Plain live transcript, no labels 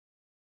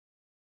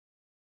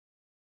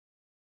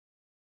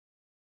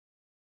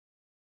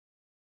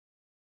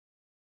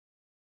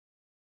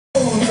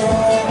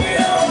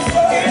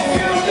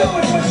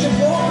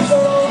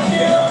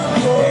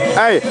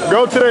Hey,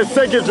 go to that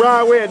second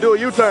driveway and do a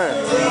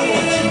U-turn.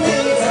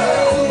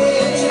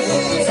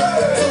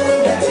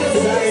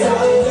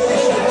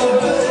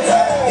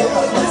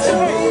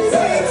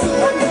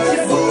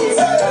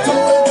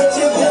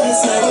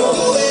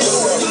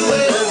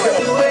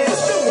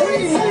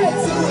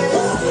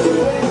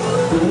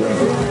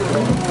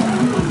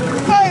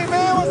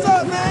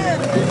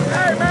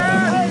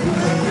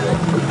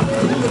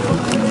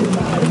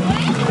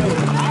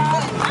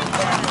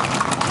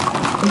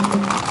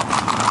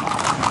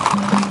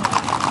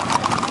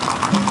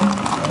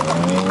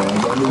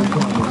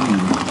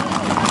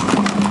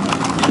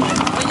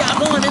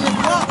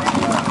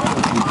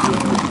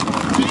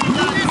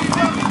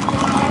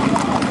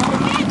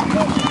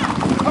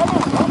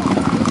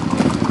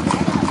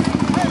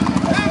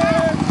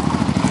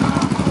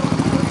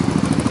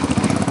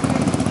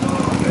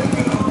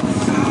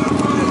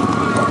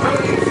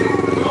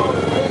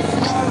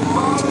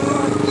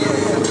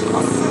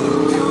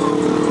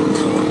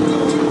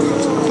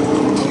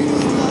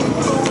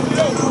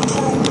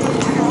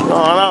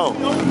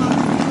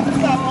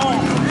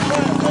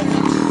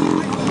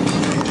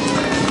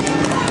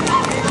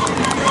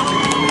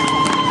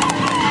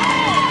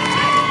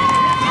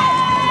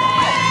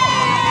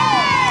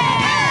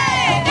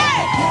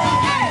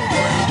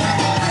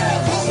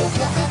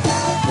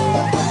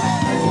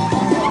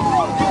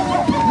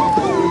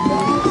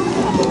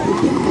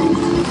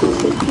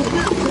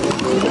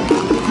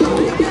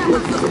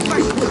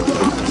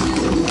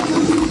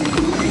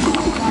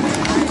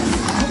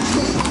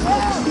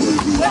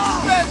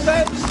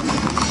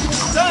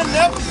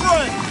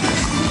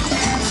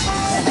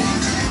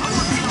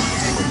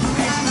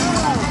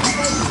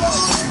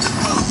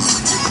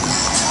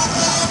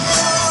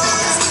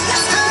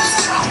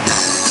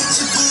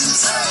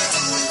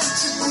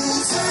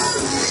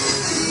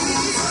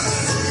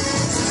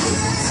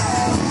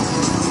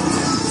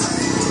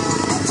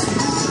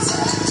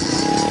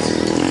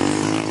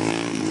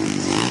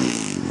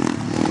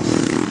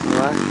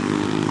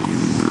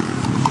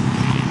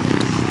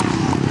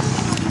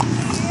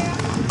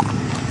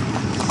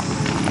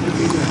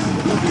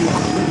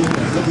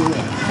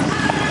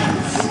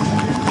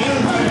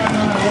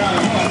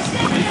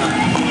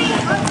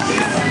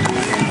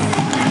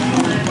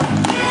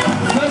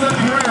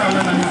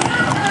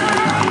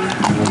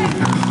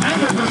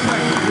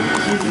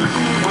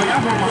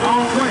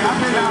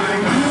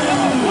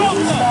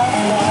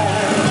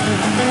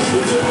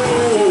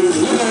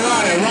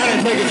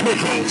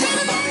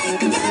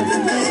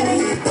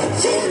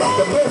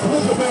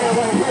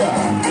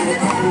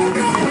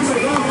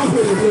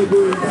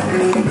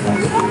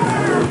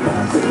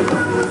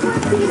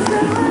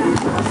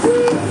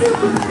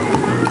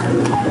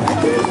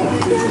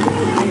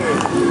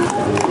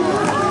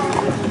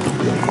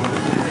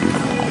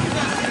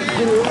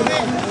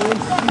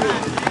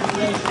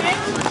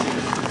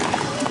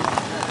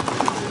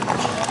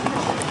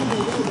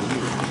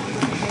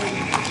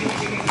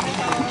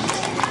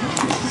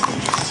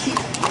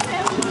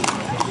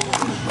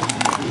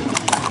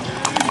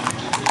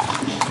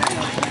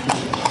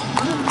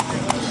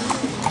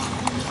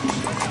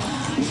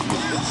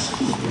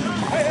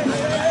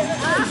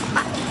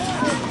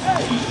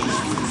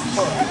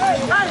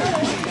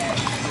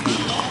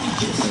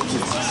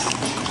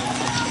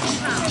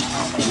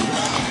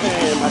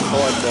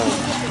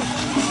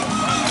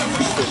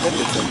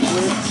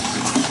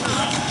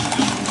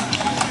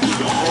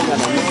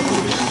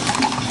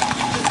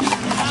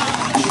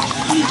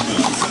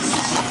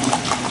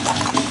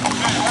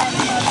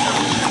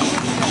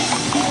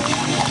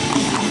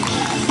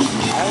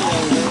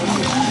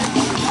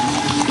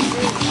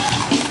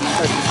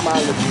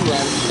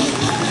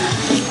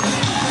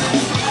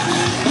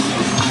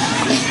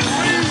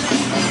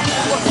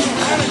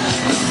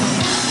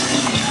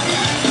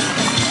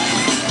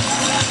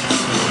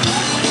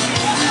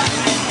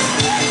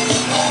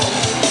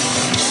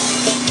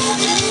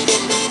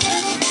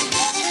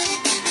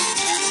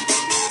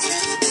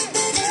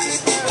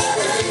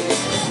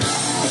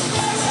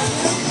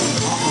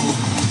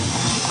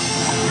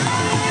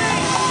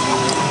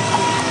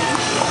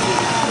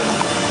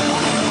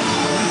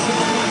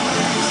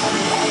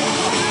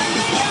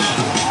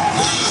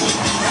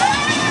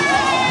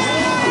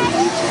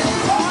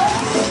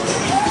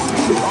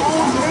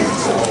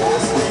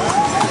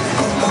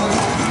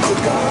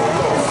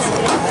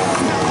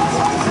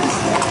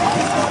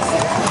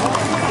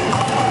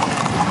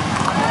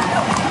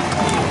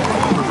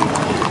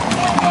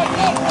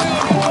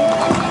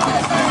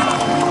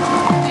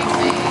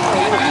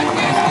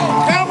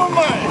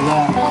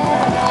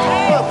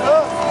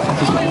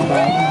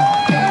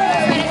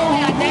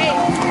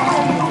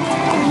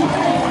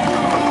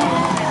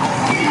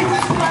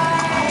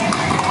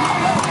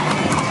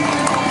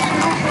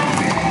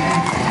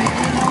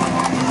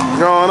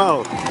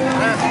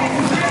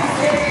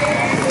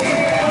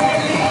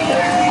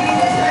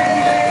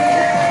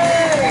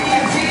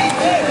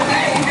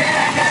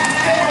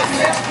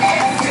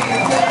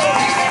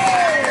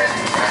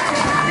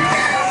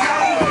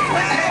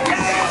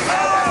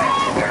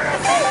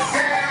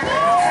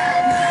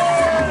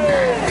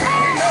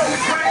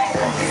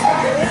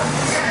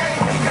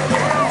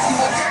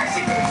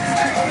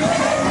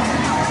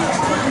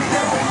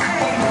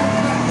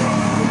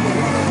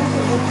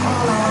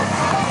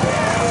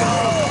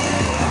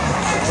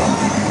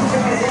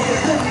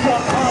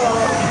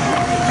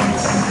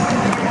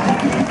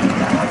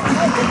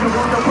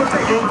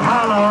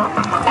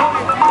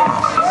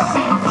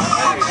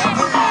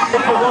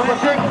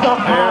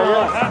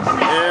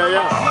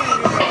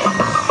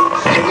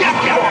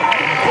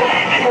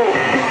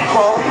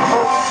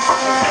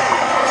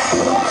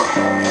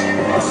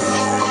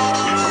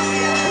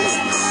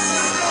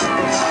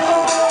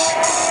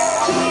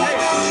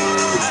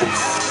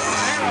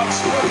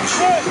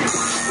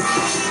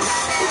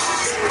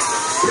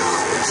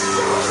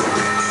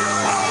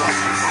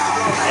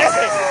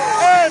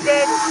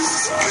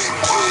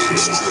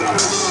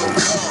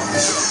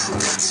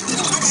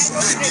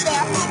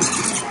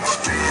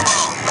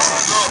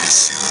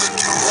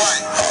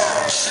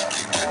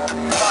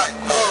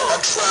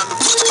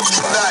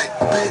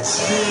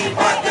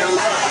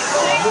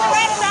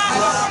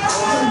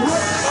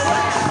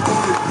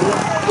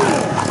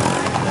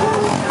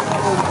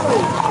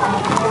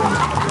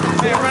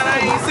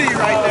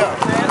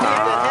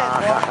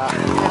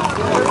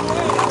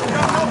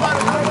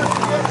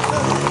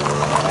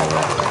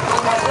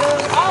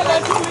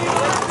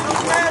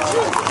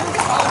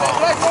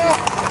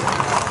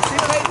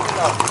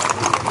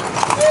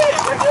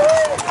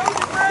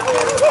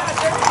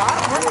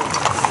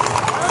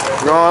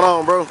 Going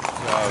on, bro?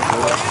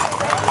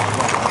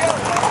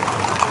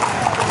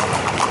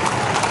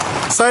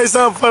 Say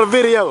something for the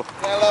video.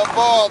 Hello,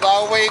 boys.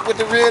 I'll wait with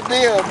the real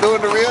deal. I'm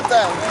doing the real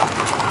thing.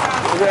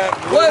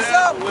 What's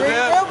up?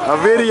 A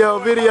video.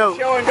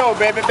 Show and go,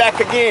 baby. Back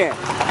again.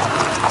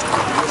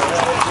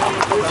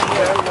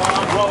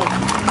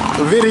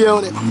 A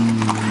video.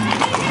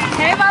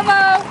 Hey, Mama.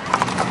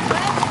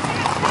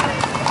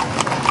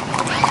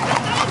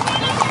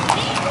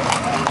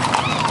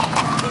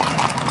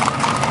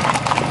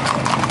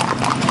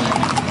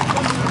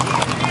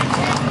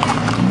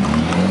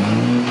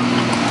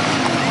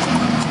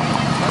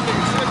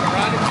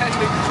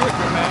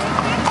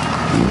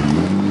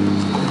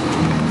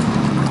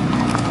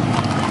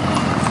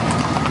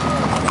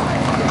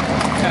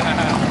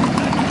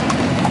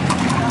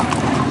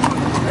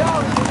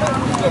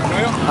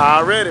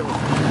 Already.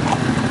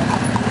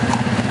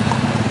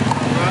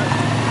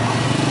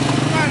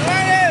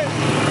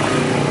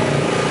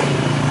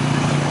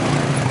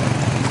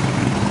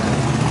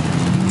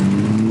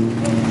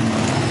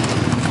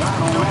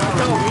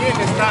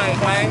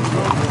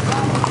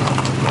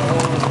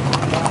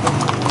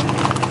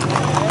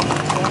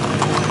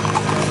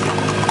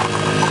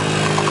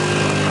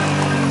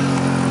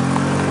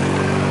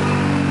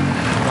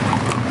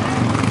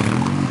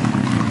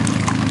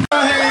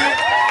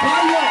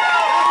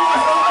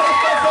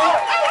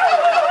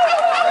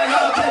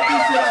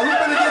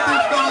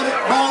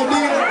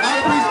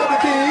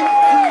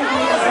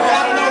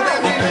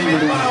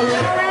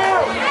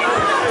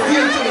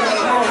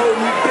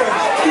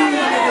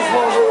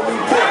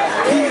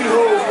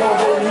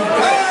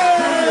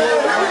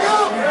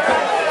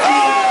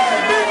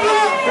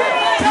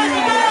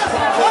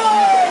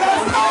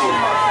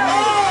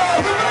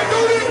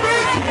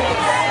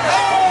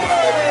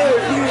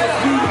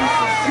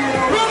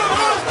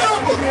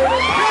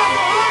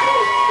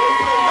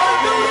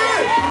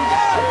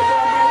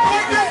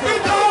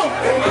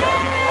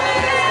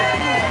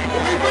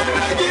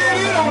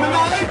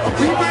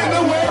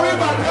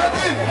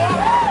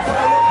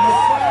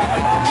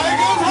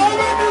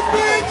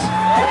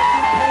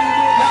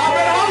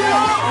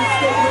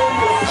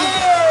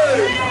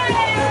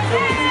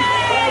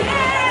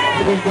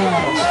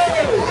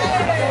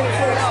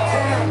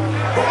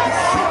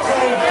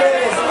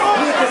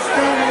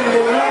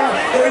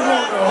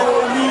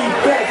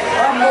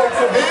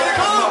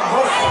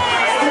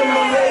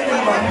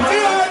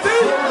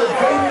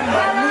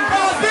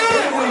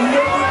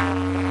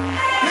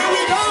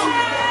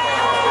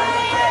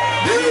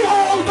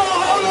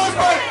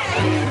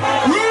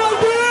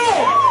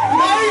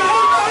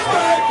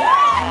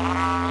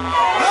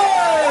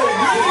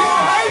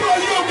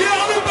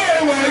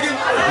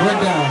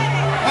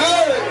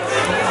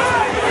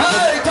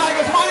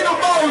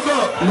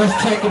 Let's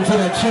take him to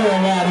that trail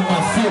ride in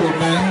my city,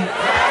 man.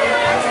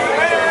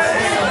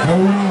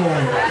 Oh,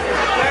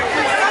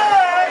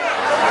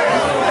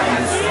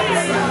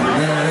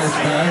 yes,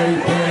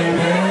 baby.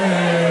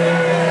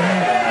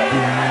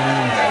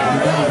 You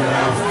know that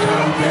I was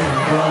coming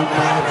from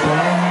my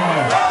bar.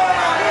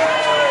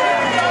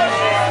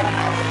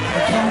 I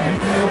can't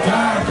feel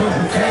time for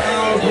the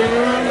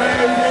cowgirl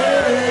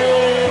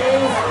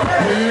ladies.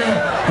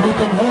 Yeah, with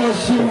them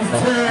horseshoes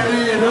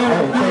tied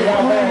up.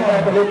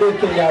 A little bit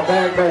to y'all,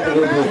 back a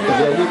little bit,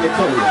 yeah, you can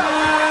tell you.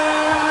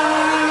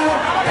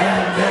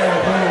 And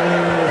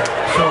never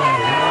so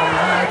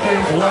like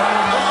it's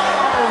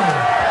wild.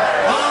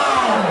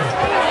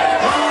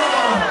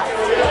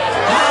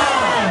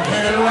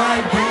 And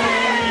like we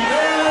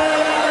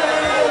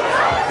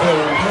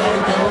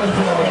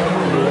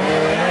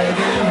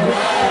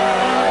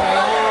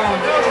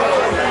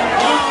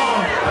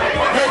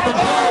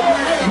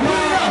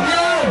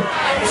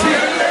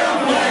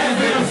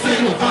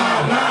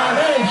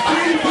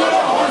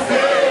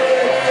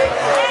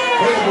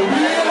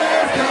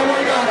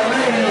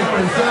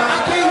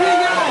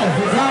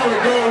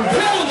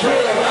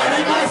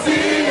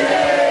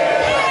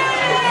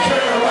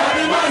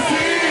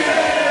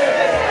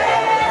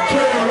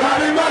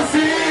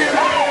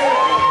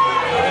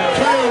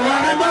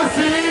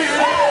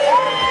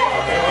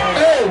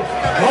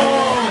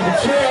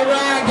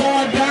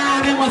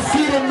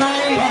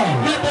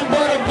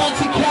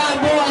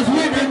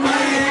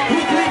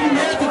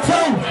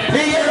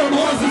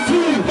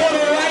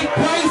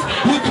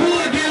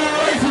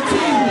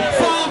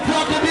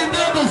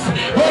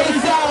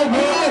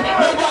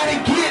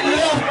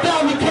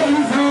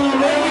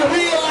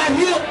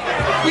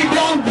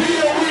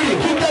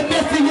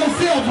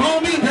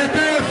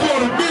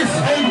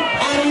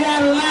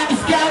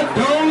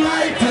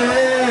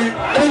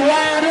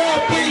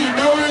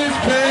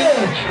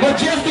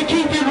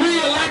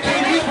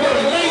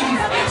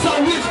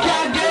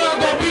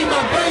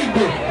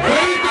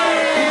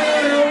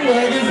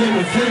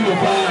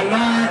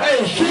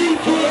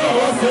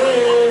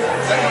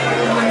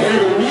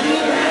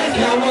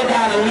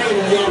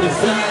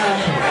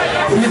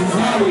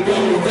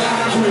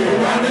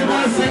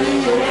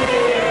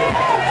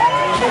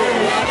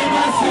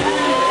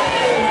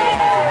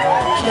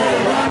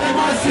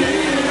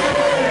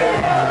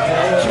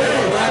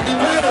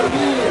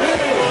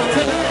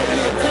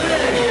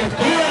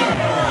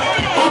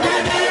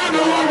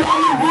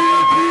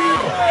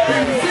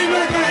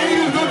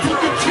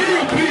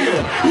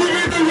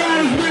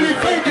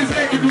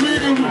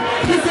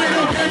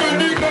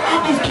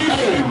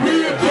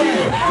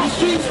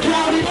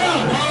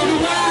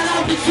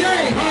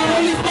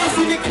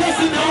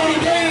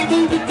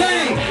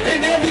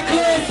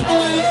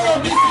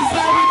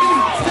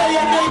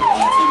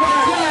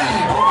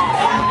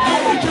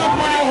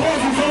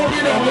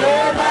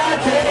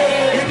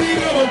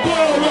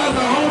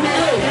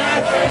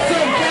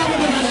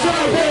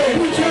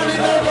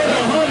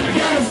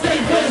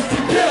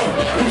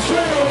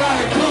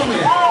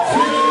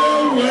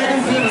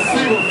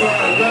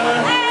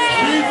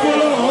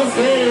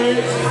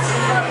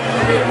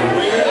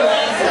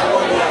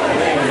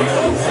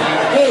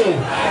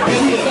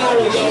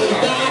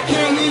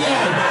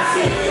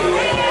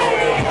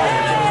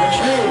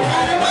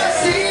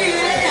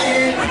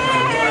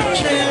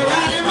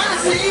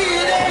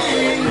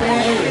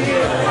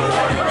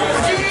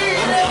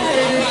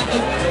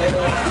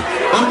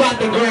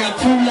to grab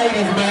 2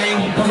 ladies,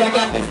 man, because I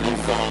got this new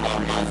song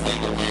on my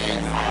single,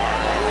 man.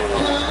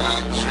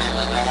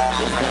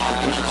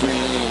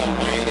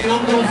 And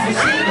I'm going to see,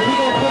 we're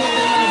going to put it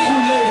down to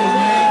 2 ladies,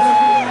 man.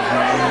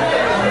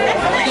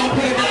 We're going to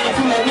put it down to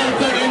 2 ladies. Matter of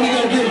fact, let me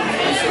go get it.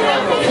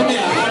 Come here,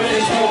 I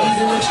already told you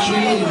in the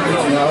street.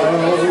 No,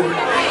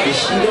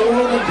 she don't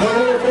want to go.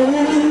 Ooh,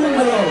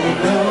 no,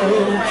 no.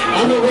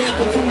 I'm going to rap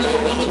for 2 ladies.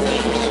 I'm going to tell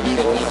you what I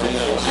do.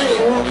 Hey,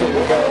 welcome.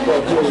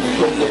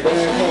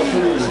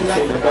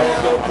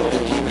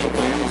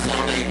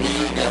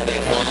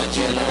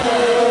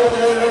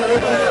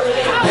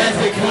 That's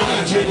the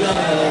country love.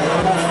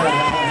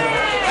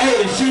 Hey,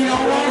 she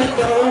don't wanna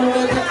go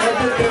with the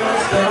other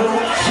girls though.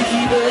 She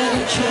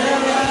better trail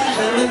ride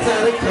and it's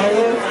out of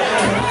cold.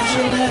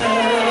 Country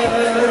love.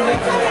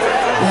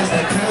 That's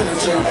the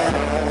country love.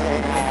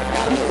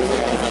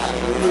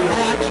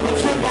 I never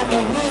trip on the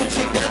real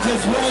chick that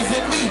just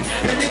wasn't me.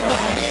 And if I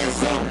had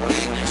some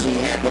big, she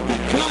had to be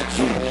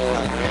country.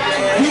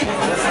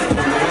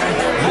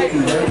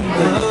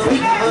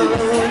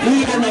 We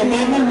got no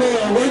mama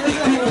well, working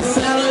people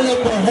saddle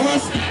up a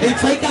horse and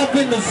take off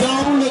in the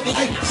zone. Look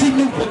like she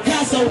knew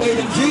Picasso way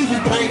the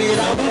Jesus painted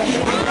out. Don't get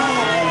me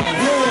wrong,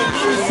 yeah,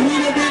 I'm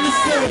sweeter than the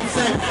syrup.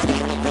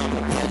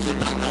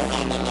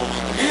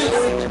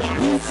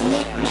 Boots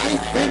look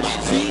nice and my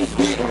jeans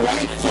fit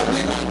right. So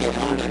when I get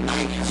home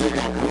tonight, she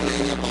gon' put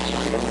it in my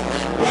life.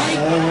 Right?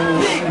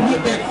 Big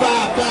with that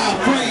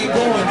 5'5" frame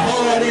going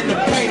hard in the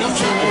paint. I'm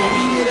trying to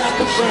beat it out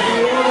the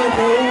frame.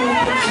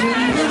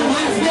 Little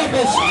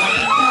Highsteppers.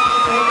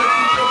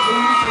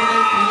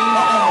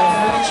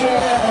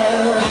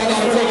 I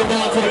gotta take it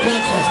down to the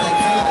country.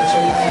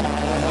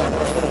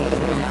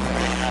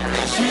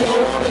 She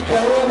don't wanna go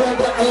where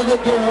the other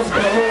girls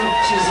go.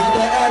 She's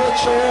either at a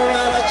trail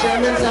ride or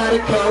jamming out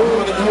of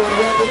cold.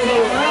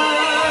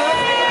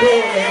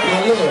 Yeah, I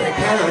love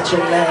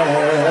country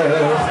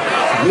love.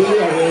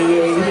 Yeah.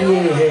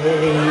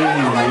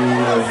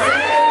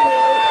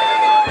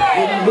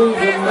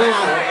 Moving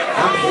out,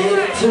 I'm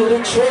headed to the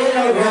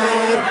trail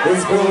ride.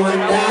 It's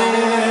going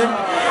down.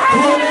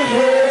 Pull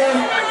ahead.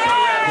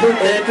 Look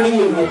at me,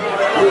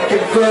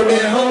 looking for me,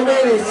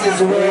 homie, this is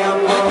where I'm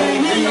going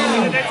to be.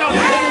 The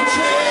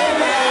trail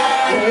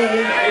ride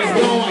is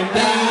going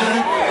down.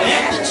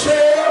 At the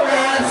trail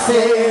ride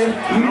said,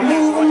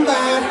 moving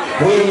by.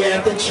 We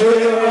at the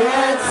trail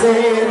ride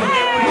said,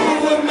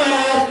 moving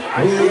by.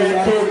 We at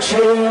the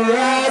trail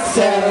ride,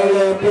 saddle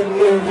up and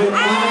moving by.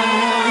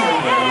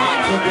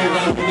 Keep it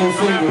up in your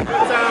finger.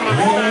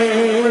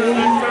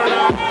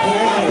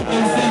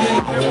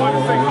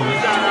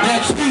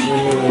 Next week.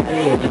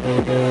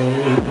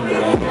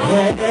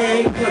 Hey,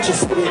 put your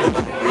spin.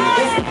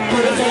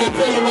 Put it on the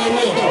film right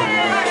now.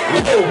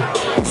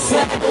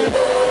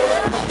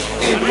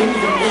 And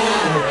moving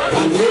down.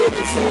 I'm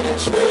living to the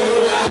trail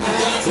ride.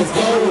 It's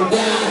going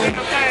down.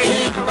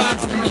 Camp about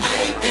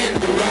tonight and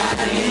the ride.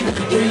 Leave the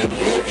dream.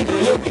 If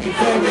you're looking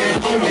for me,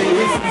 homie,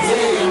 it's the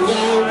day I'm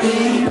gonna be.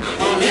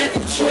 I'm at the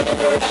trail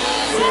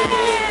ride.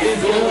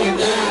 It's going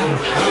down.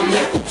 I'm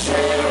at the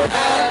trail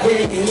ride.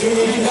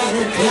 Yeah, I'm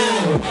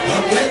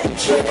at the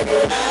trail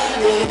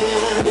ride.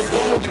 It's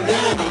going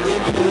down.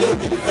 If you're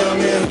looking for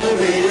me,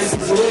 homie, this is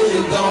where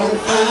you're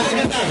gonna find.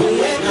 We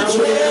at the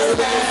trail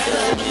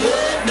ride.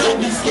 Don't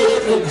be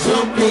scared to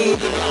jump in.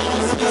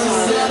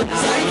 Set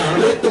tight,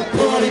 let the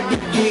party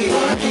begin.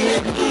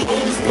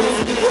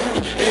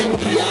 And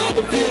we all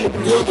the feeling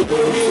good.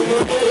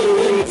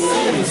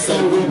 So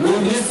we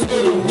move this to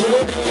the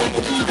wood.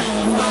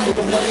 Like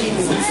the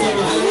flames and so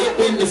high up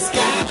in the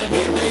sky.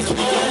 It makes me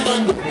all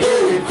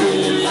underburied,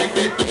 feeling like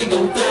that thing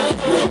gon' die.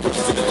 Well, but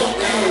you still gon'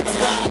 add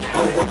time.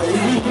 Oh, what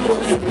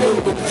you do,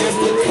 but just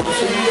the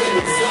country and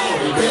it's all.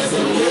 There's a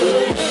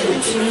little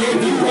everything if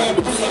you have a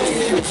place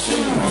in the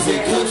shoes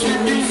and country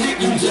music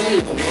you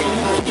jail.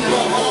 You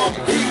are hard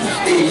beats,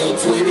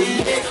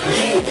 AO28.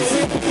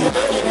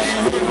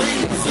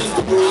 Since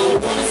the world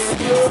wanna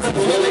see us,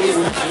 whether it's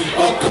hot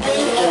or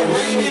cold or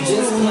rainy,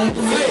 just like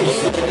the face.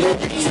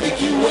 Take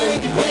you way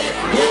back,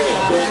 yeah,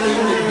 back in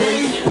the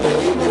day. When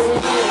we was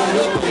fired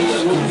up, the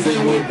youngins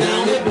and we're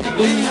down at the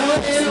bleed.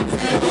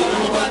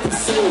 I'm about to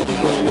say,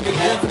 when we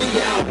have the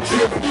out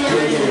trip,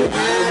 yeah,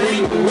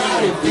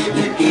 riding, if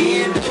you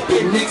end up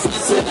in next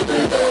to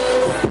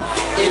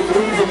and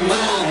move a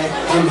mind.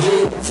 I'm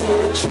headed to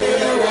the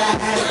trail ride,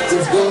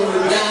 it's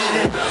going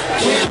down.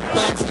 Camp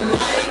out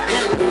tonight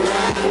and the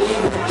ride,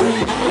 leave the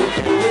dream.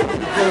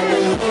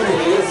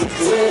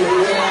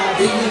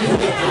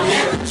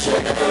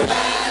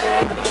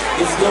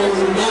 It's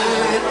going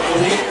down,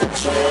 at the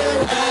trail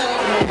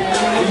ride.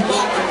 We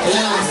walk the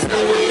clouds, so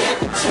we at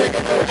the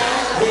trail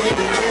ride.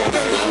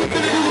 I'm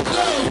gonna do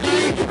clothes,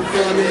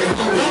 baby.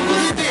 I'm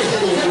gonna do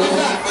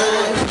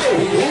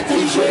at the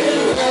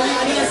trail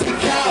ride, let's get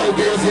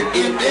cowgirls and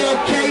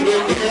MLK.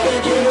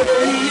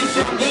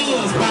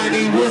 Gunz, my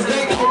name was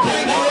they gon'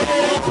 play no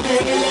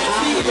play. Let's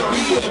see it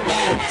be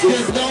about it.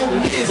 Just don't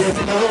miss it. It's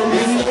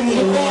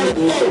number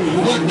 44,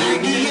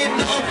 190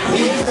 and up.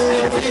 It's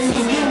Texas,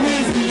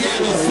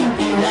 Louisiana,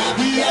 super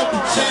Robbie out the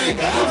chain,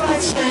 off the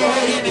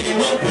chain. They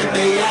open,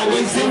 they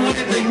always do what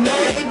they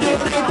know. They do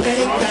their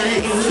big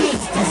thing.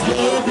 Sisters,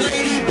 love,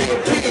 lady, big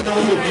picking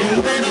on you.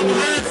 And I'm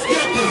hot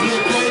steppers,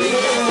 look like they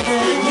all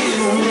for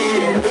you.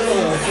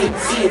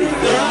 City,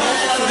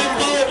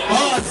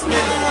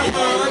 horsemen.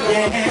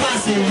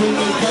 Posse,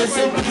 woman,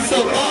 person, be so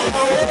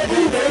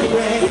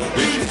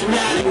beach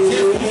riding,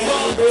 just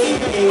before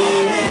Rickey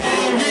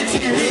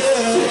D.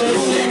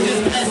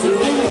 Just passing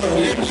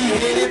through. If you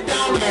hit it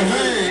down the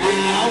herd,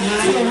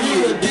 to a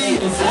real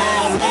deal.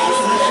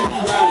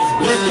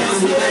 Look out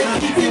so they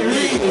keep it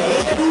real.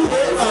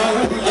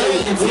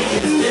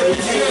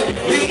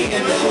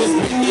 And I was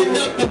picking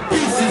up the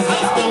pieces.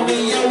 Left on me,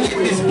 yo,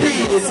 witness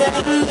breeze.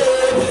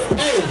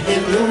 Hey,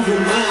 and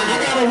moving mine. I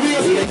got a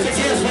real special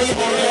chance for you.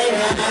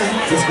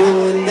 Just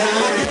going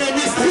down. Getting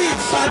this street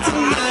shot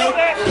tonight.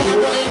 I'm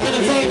right in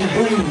the vein to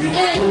breathe.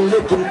 I'm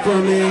looking for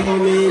me,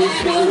 homie. This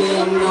is where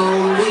I'm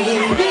gonna be.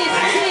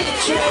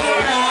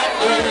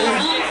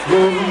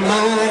 Moving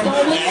mine.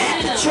 At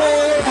the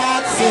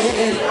Trailride,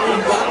 said.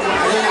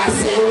 I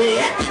said we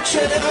at the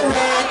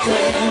Trailride.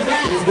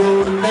 Just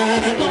going down.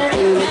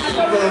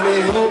 Looking for me,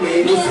 homie.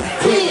 This is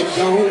where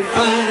I'm gonna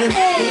find.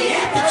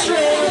 At the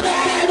Trailride.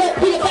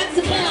 We about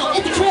to down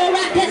at the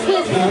Trailride. That's where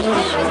it's going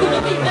down. It's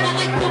gonna be, but I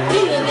like the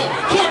feeling.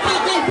 Can't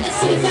find life. That's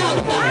what it's all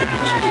about.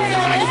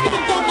 It's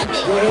gonna go my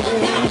neck.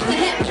 Down with the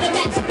hat, with the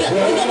match bill.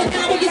 You know what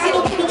down when you see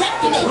the people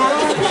rocking it.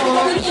 It's a problem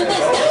over in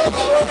West Side.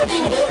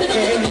 Ain't looking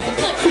at the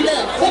country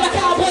love. All my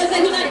cowboys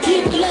ain't who not to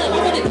give you love. I'm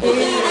gonna do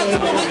that. I'm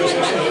gonna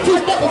right. Two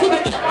steps, we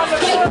right.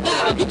 Straight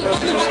vibe. You can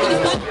rock the rock in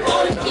this spot.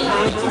 All the key.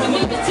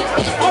 Remember to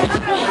this. All the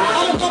queen. I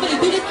don't want me to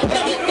do this.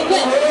 Don't get the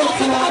well.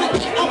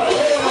 I'm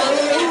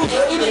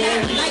even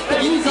like the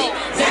music.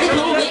 Zach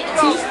home with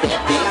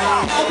two-step beat.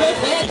 Cowboys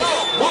wear go.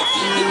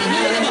 Walking. You can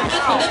hear it in my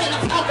voice whenever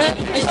I'm talking.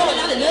 They show a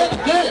lot of love.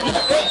 Good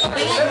look.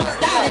 They like my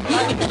style. They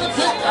give me thumbs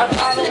up. I'm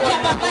gonna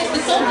cap my life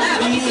is so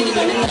loud. I'm sitting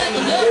on the love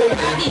and love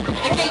riding.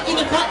 I can't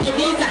even front the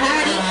need to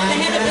hide it. They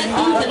have the best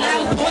dudes and I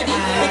was 40.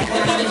 They got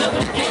the money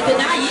jumping. I can't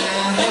deny it.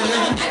 But you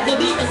know I'm back to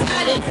be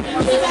beside it.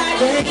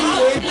 Beside it.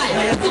 All this life.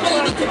 It's the way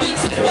we can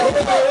reach it.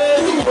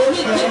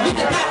 We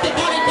can pop the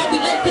ball and we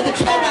let to the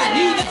Trailride.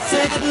 Leave it.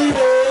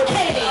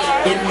 Hey.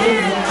 And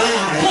moving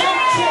mine.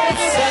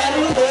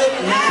 Saturday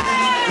night.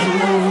 And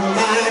moving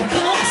mine.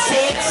 I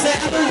said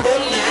Saturday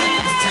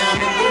night. It's time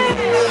to move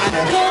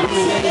mine. Come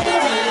to the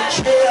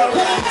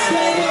Trailride.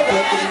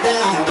 Up and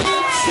down.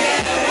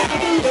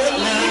 Saturday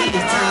night.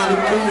 It's time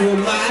to move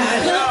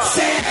mine.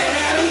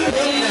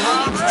 Saturday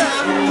night. It's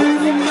time to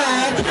move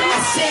mine. I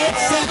said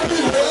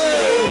Saturday night.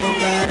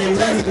 And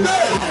moving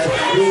mine.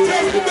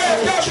 Take the best,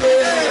 go to the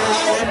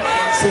Trailride.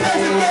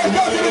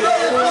 Go to the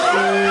Trailride.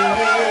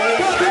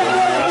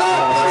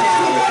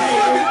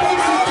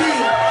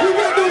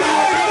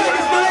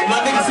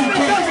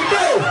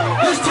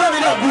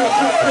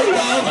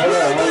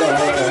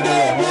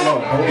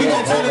 We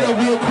gonna turn it up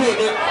real quick,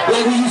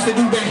 like we used to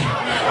do back.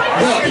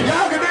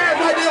 Y'all can dance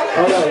right there.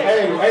 Hold on,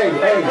 hey.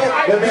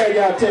 Let me have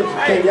y'all tips.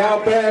 Can y'all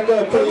back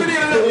up, please?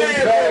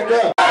 Please back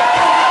up.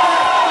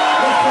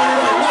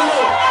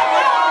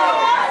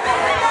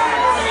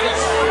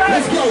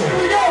 Let's go.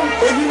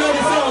 If you know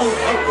the song,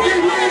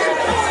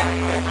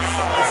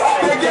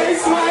 the gay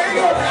swag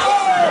up.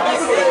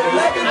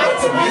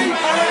 To me,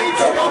 I ain't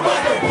talking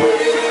about to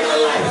put it in her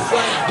life.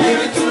 Give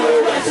it to her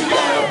right, she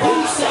got a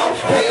boots off,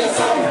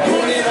 pants off,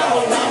 doing it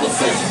all. Mama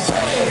says she's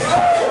bad.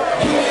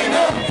 You ain't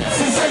up,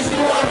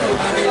 sensational.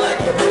 I mean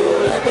like a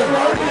bull, like a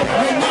road.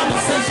 When mama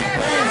says she's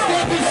bad,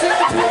 step and shit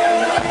to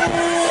her.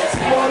 She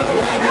wanna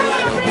ride me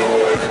like a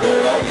bull, like a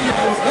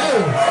rodeo.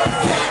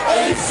 Got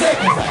 8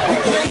 seconds, we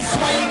can't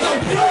swing no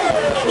floor.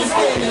 I'm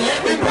standing,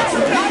 let me put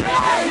some beat.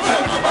 I ain't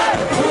talking about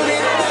to put it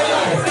in her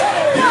life.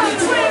 Give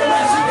it to her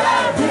right, she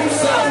got a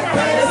boots off.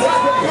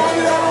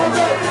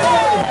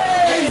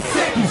 8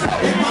 seconds,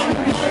 and mama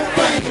won't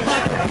think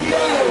about the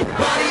real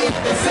body of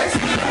the sexy.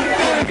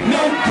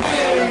 No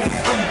plans.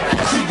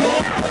 She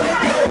gon' put it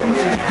go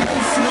with the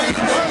swing.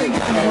 Nothing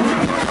gonna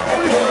rip it.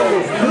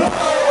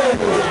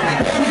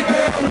 Every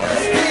girl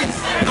wants this.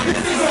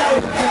 This is how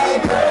the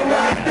girl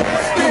right there.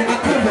 Stupid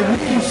couldn't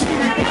believe she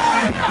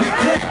replied. We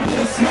cracked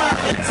with a smile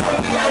and told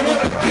me I would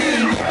have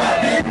been if I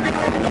didn't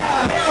know.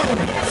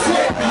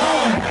 Sweat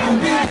hard, I'm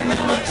beating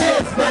on my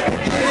chest, but I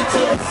get it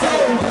to the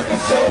soul. Just to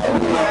show who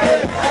I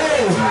am.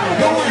 Hey,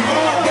 going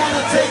hard,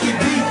 gotta take it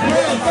deep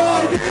breath.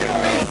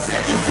 8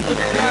 seconds till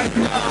the night.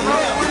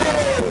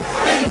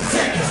 8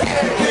 seconds,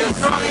 can't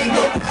swing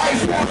up.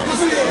 Ice water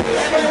still,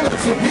 let me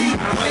to me.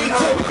 I ain't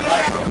talking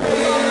like a boy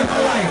in my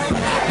life.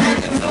 Give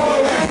it to her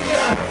right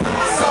here.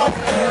 Soft,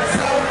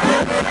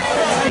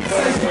 she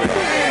says she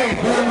can.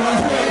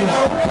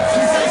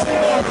 She says she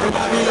wants to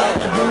ride me like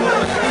a bull.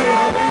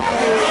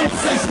 She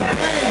says she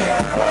can.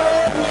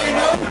 You ain't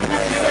know.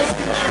 She says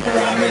she wants to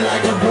ride me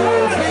like a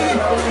bull. Hey,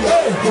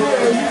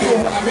 girl, you can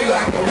ride me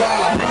like a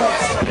wild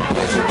horse.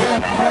 But you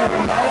can't hurt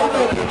me. I don't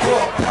know the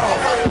talk.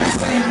 You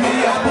see me,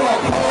 I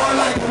walk hard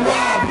like a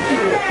wild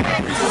bull.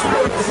 Just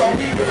work so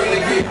we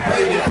really get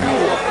paid to do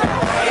it.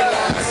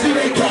 See,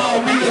 they call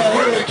me a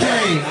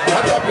hurricane.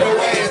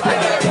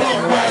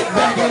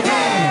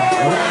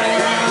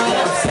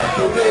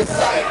 this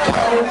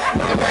cyclone.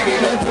 And back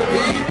it up to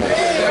me,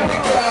 baby, let me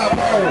grab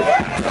on.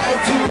 Talk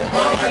to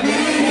all I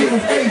need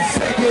is 8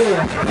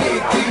 seconds.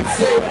 Big deep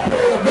say,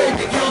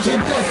 make it count your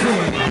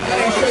blessing. I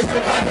ain't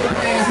stressing about the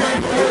plans, man,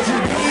 for what you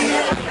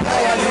did.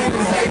 All I need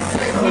is 8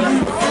 seconds when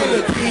you feel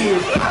a kid.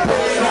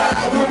 Pull it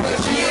out with my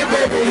chin,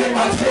 baby, hit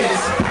my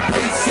chest.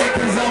 8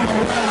 seconds on my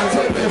ride,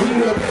 tell me who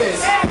the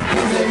best.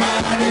 Is it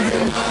mine, is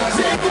it mine?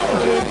 Check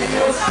what it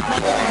is.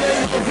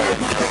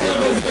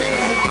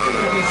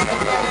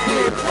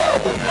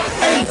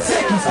 8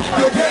 seconds,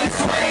 the gate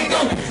swing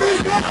on.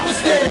 I'ma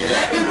steady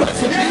like it, but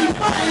you need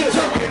fire.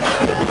 Jumping out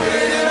the put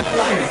it in the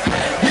lights.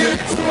 Give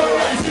it to her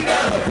right, she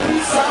got a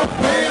boots out,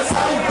 pants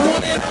out,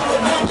 doing it all the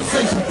number,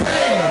 say she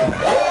bad.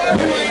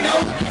 You ain't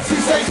know, she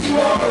say she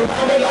walk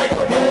around me like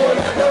a bull,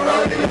 like a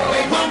Ronnie.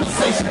 Hey, mama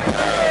say she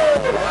bad.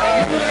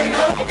 You ain't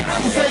know,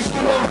 she say she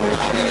walk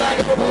around me like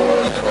a bull,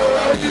 like a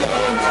Ronnie.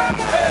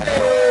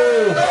 Hey,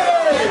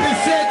 baby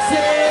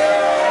sexy.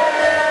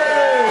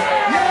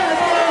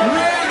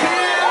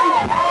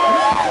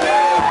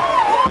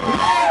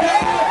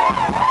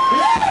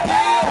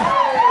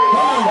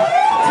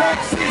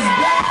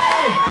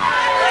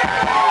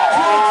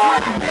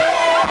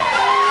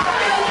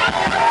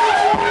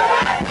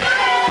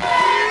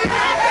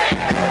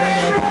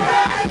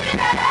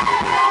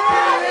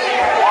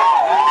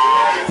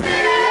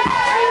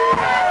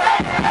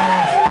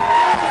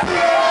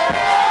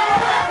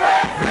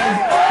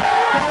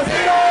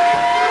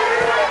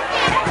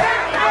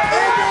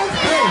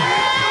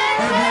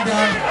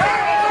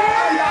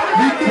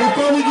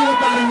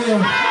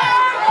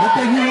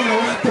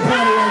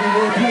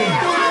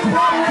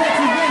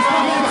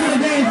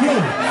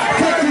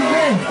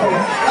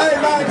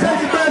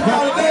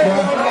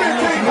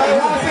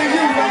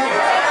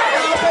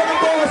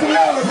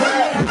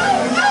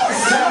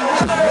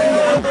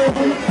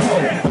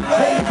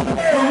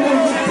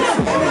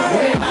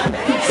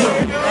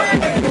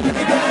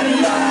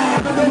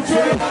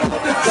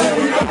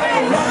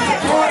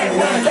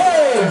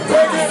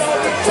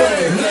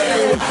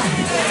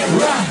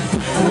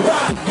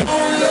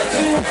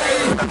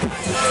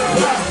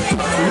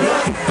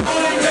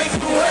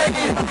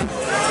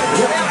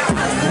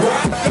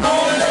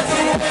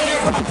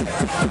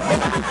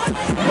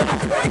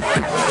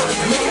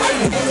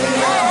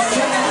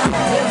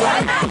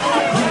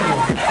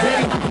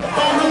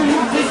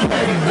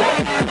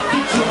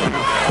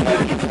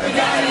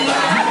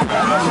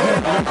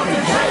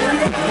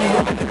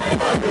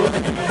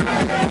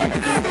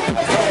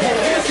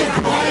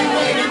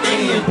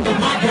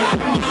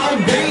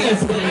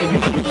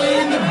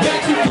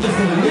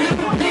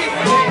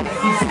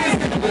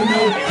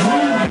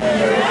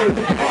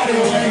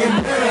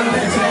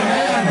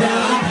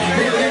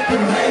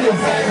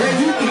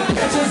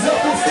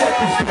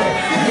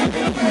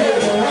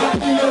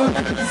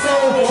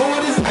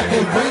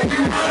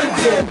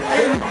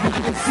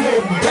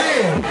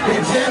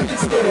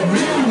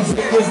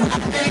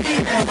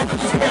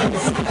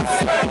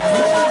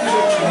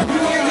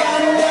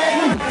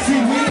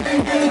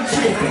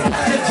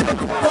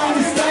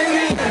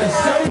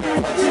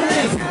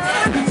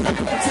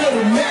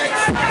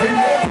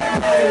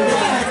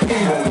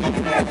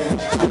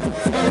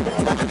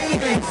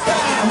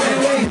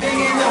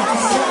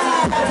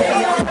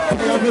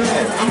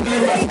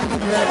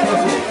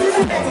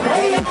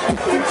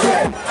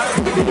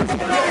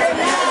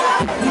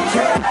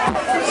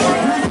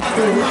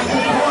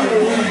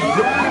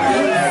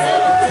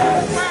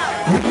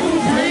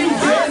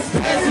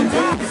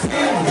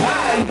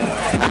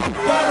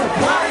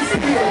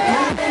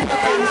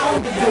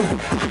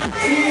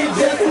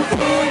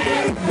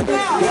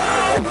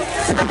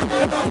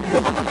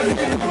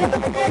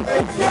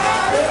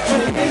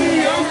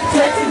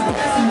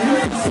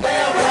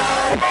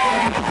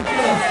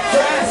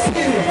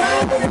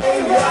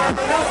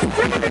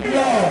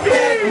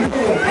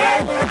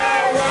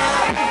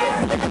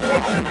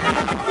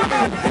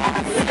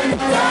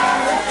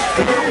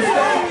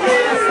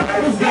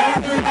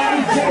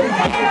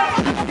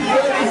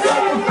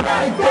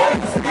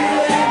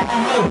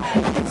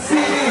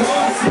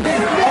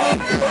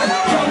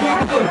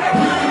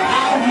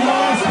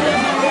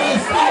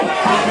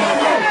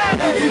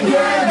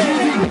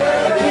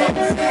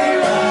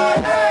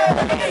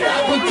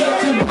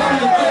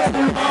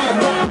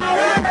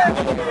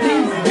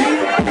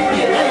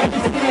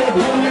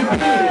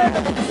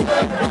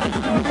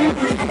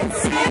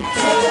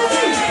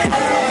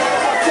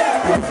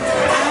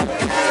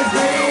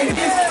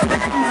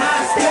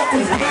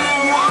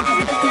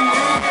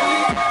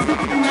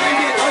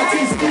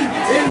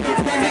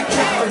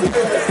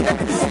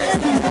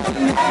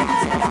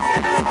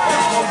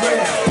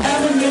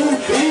 Avenue,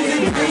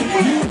 easy,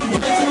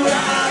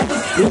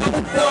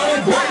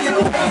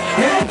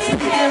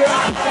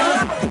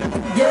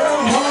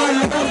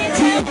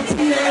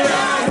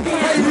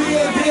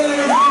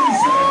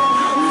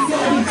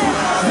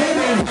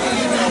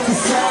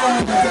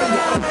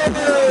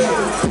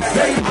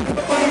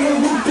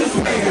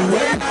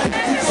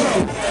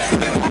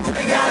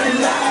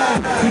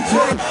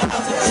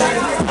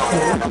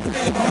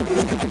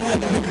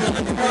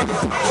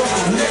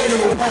 let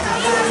it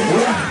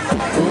rock,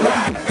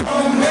 rock,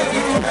 come make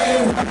it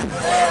rain,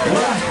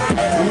 rock,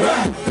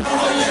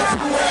 come let it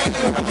rain,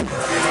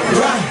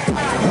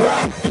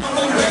 rock,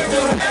 come make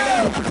it rain.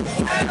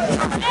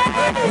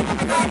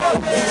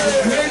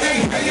 They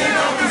hanging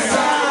on the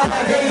side,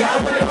 they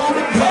out on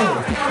the coast,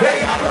 they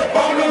out up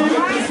on the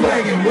roof, this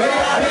wagon, way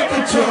out of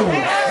control.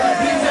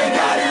 These ain't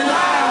got it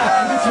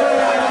live, we turn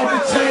right off the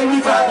chain, we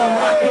bout to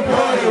rock the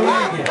party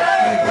wagon,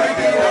 and break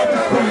it up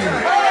the queen.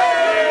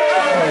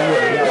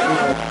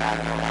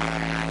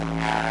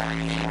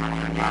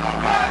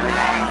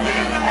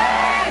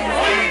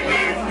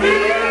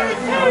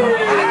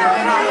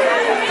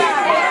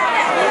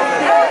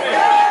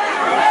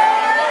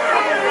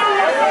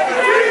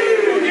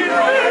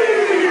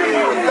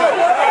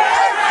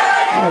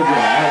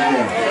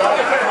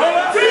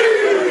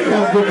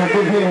 Y'all give them a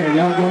big hand.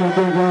 Y'all give them a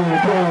big round of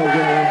applause,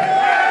 y'all.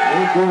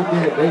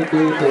 They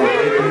did that.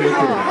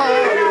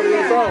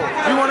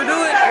 You want to do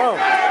it? Oh.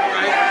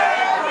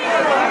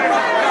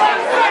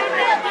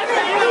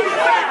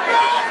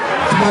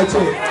 My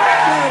check.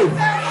 Hey,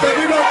 so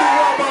we gonna do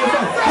one more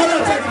song. Hold on,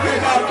 take a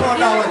picture out of the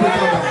now like this.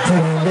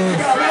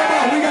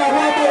 We got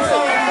one more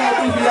song we gotta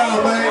do for y'all,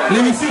 man.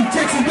 Let me see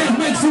TexasBest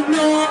make some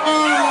noise.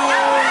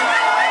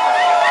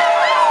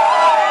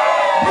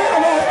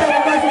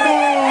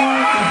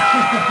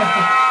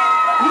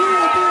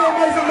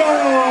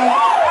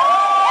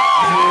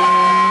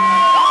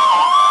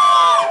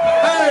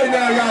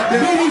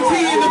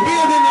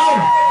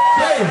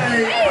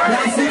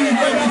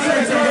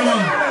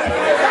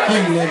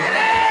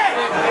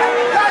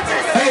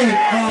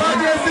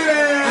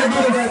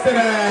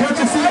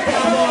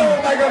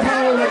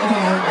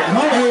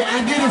 I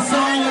did a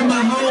song with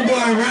my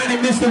homeboy Ronnie,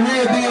 Mr.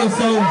 Real Deal,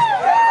 so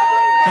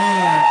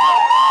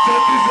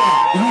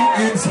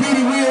and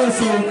Speedy Will,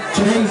 so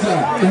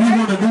we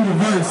want to do the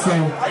verse, so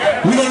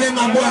we gonna let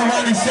my boy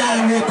Ronnie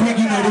shine real quick.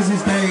 You know this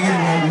is thing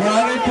anyway.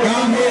 Ronnie, go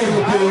ahead,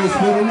 it's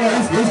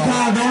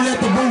called Don't Let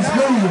the Boots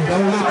Fool You.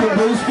 Don't let the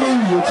boots fool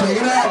you. Check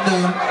it out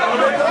now.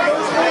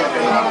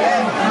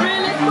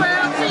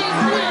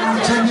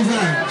 Check this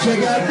out. Check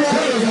out this.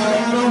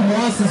 I'm on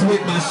horses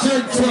with my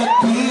shirt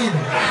tucked in.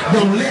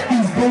 Don't let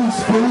these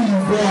boots fool you,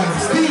 boy. I'm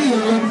still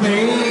a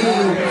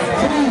man.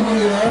 Fool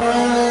you.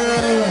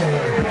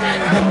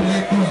 Don't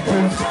let these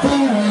boots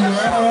fool you.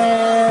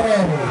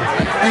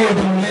 Hey,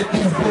 don't let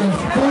these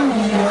boots fool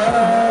you.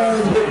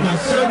 With my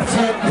shirt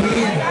tucked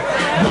in.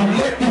 Don't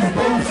let these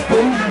boots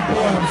fool you,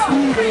 boy. I'm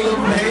still a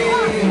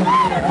man.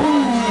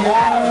 Fool you.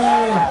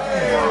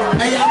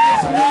 Hey, y'all make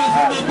some noise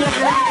for my boy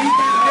Ronnie. He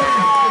got there.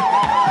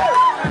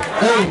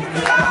 Hey,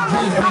 just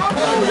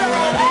because I'm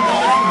riding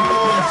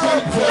my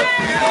shirt tucked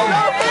in.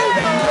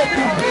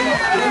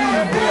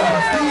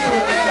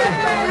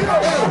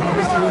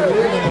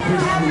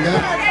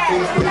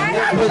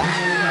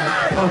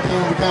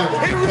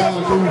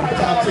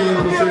 Top 10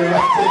 on the trail,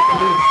 right?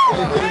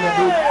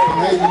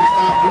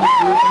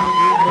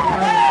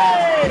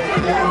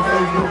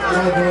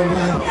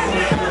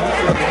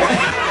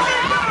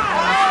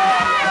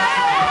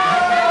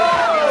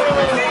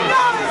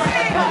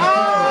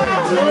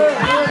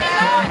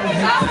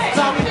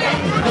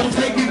 Don't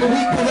take me a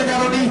week because I got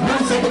on these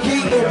boots. I'm a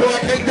king, no boy, I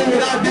can't do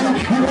what I do.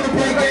 You want to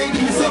play a game,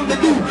 give you something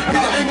to do.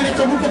 Get an angle at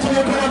your roof until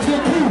you come out to a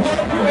crew.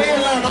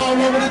 Airline all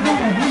over the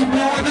news. We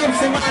blowing up,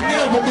 somebody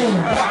never do.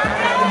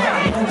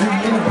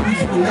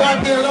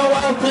 Got me low,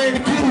 I was playing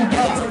the cue.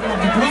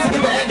 Music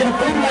get the act of the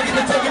fool. I get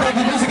to take it like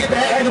the music get the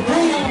act of the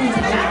fool.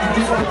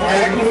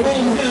 Act of the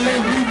fool, let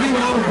me do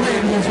I was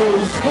playing this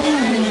whole school.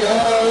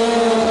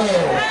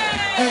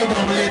 Hey,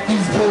 don't let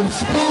these folks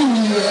fool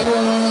you.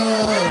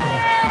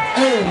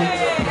 Hey,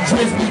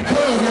 just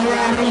because I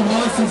ride on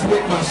horses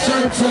with my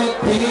shirt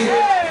tucked in.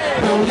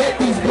 Don't let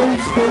these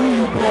boots fool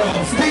you, boy.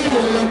 I'm still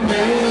a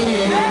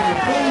man.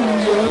 Fool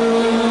you.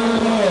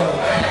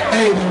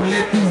 Hey, don't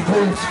let these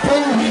boots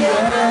fool you.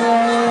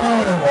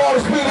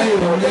 Hey,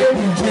 don't let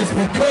me just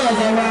because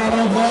I ride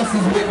on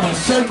horses with my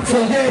shirt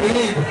tucked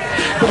in.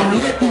 Don't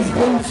let these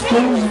boots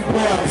fool you,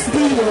 boy. I'm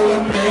still a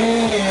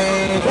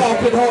man.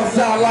 Walking horses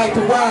I like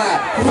to ride.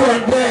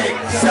 Front back,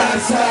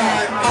 side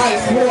side.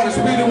 Ice water,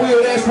 speedy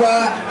wheel, that's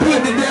right.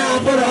 Putting it down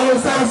for the whole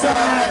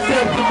Southside.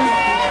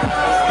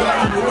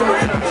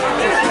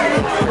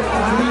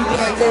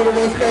 Like over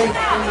those days.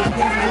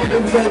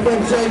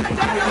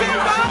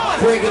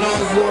 Breaking on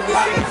his little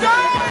life.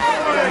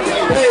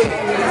 Hey.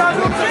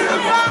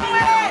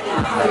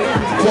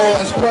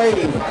 Boys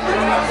crazy.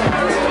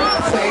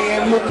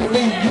 Saying, look at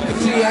me, you can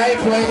see I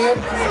ain't playing.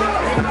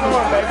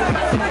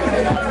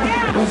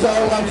 Who's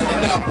all I'm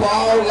sitting up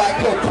ball like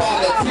a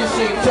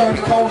politician.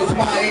 Turning corners,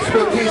 my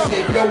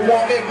expedition. Your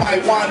woman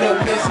might wind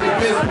up missing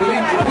visibly.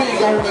 We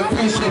gon'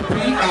 efficient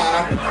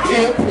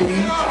P-I-M-P.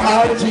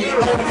 R-G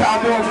on the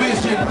cowboy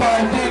vision.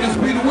 Baldenna Tha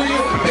King,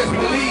 best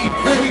believe.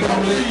 We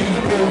gon' let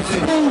these boots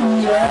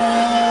fool ya.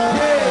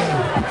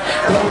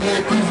 Don't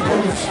let these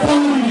boots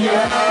fool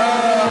ya.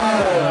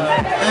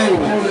 Hey,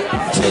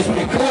 Just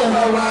because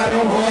I ride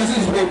on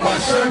horses with my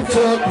shirt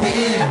tucked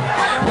in.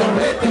 Don't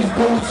let these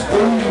boots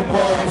fool you,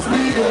 boy. I'm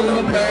still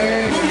a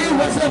man.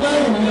 What's up,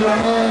 love? You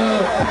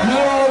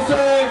know what I'm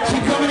saying? She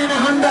coming in a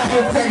Honda.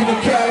 I'm taking the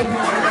cab. You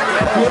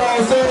know what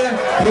I'm saying?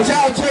 But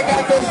y'all check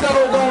out those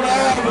songs on the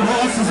album.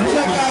 Horses,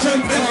 check out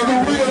the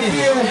real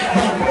deal.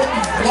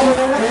 Oh,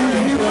 the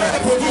real rap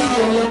for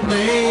still a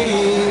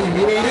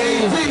man.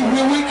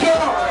 When we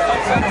come,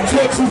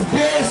 Texas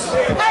best.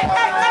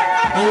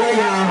 I love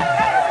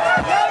y'all.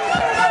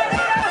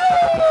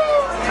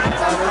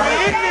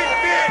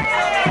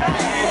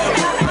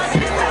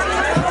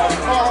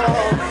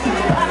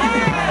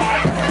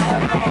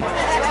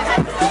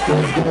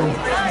 Let's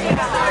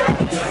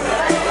go.